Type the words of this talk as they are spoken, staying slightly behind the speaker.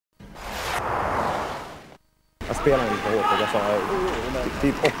Jag spelar inte hårt, jag sa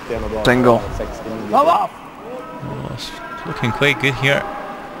typ 80 och bra. Single. 69. Oh, it's looking quite good here.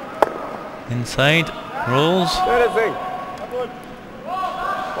 Inside, rolls.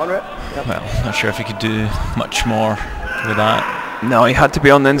 Well, not sure if he could do much more with that. No, he had to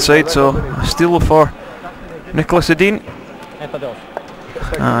be on the inside, so a steal for Nicholas Edin.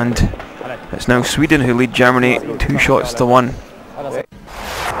 And it's now Sweden who lead Germany 2 shots to 1.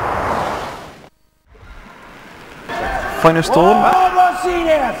 Final stone.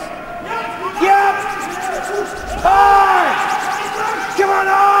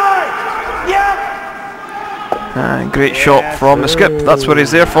 And great shot from the skip, that's what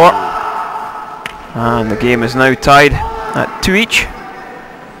he's there for. And the game is now tied at 2 each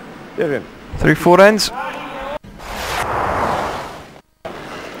through 4 ends.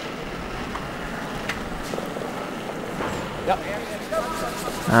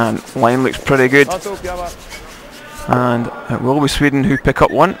 And line looks pretty good. And it will be Sweden who pick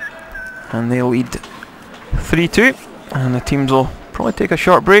up 1. And they lead 3-2. And the teams will probably take a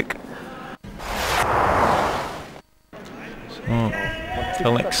short break. So,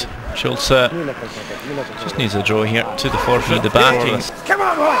 Felix Schultz just needs a draw here to the forefeed, the backing.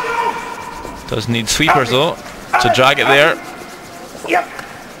 Does need sweepers though to drag it there.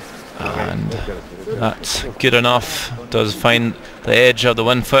 And that's good enough. Does find the edge of the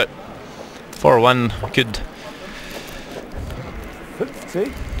 1 foot. 4-1,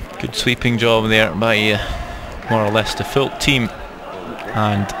 good sweeping job there by more or less the full team.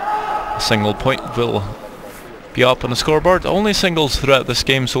 And a single point will be up on the scoreboard. Only singles throughout this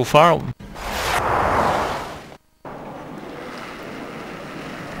game so far.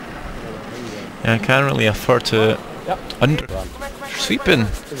 Yeah, I can't really afford to under sweeping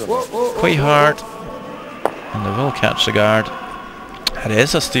quite hard, and they will catch the guard. It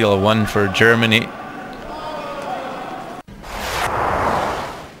is a steal of 1 for Germany.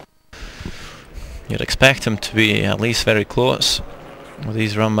 You'd expect him to be at least very close with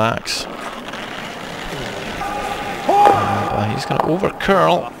these run backs. But he's going to over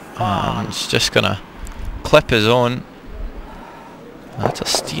curl and he's just going to clip his own. That's a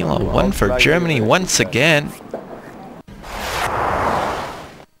steal of 1 for Germany once again.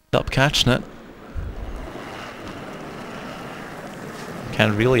 Up catching it.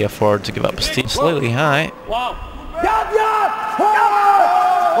 Can't really afford to give up a steal. Slightly high.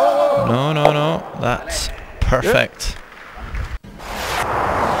 No, that's perfect.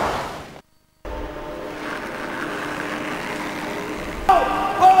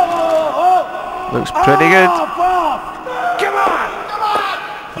 Looks pretty good.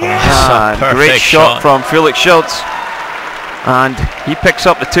 Great shot from Felix Schultz. And he picks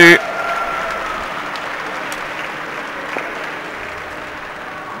up the 2.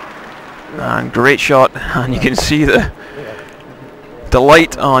 And great shot. And you can see the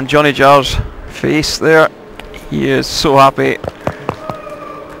delight on Johnny Jar's face there. He is so happy.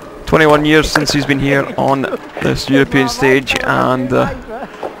 21 years since he's been here on this European stage, and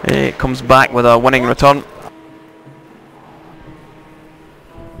he comes back with a winning return.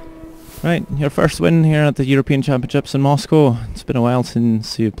 Right, your first win here at the European Championships in Moscow. It's been a while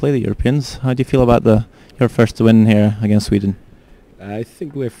since you played the Europeans. How do you feel about your first win here against Sweden? I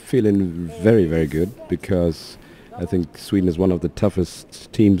think we're feeling very, very good, because I think Sweden is one of the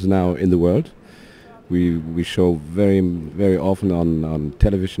toughest teams now in the world. We show very, very often on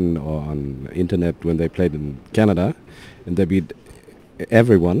television or on internet when they played in Canada, and they beat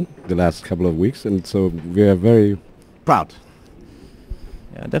everyone the last couple of weeks, and so we are very proud.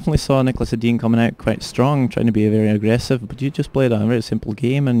 Yeah, I definitely saw Nicholas Edin coming out quite strong, trying to be very aggressive, but you just played a very simple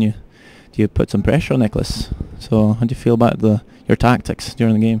game and you put some pressure on Nicholas. So how do you feel about your tactics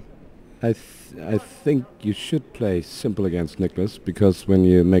during the game? I think you should play simple against Nicholas, because when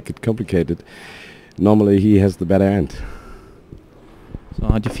you make it complicated, normally he has the better end. So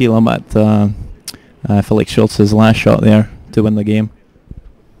how do you feel about Felix Schultz's last shot there to win the game?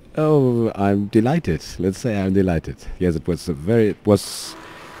 Oh, I'm delighted. Let's say I'm delighted. Yes, it was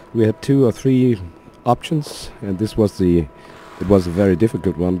we had 2 or 3 options, and it was a very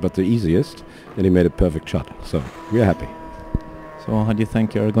difficult one, but the easiest, and he made a perfect shot. So we're happy. So how do you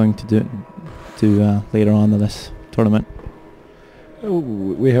think you're going to do later on in this tournament? Oh,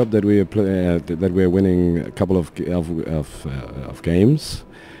 we hope that we are winning a couple of games,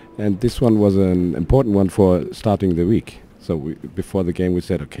 and this one was an important one for starting the week. So before the game we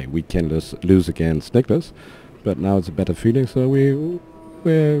said, okay, we can lose against Nicholas, but now it's a better feeling, so we're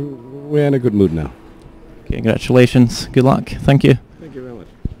in a good mood now. Okay, congratulations, good luck, thank you.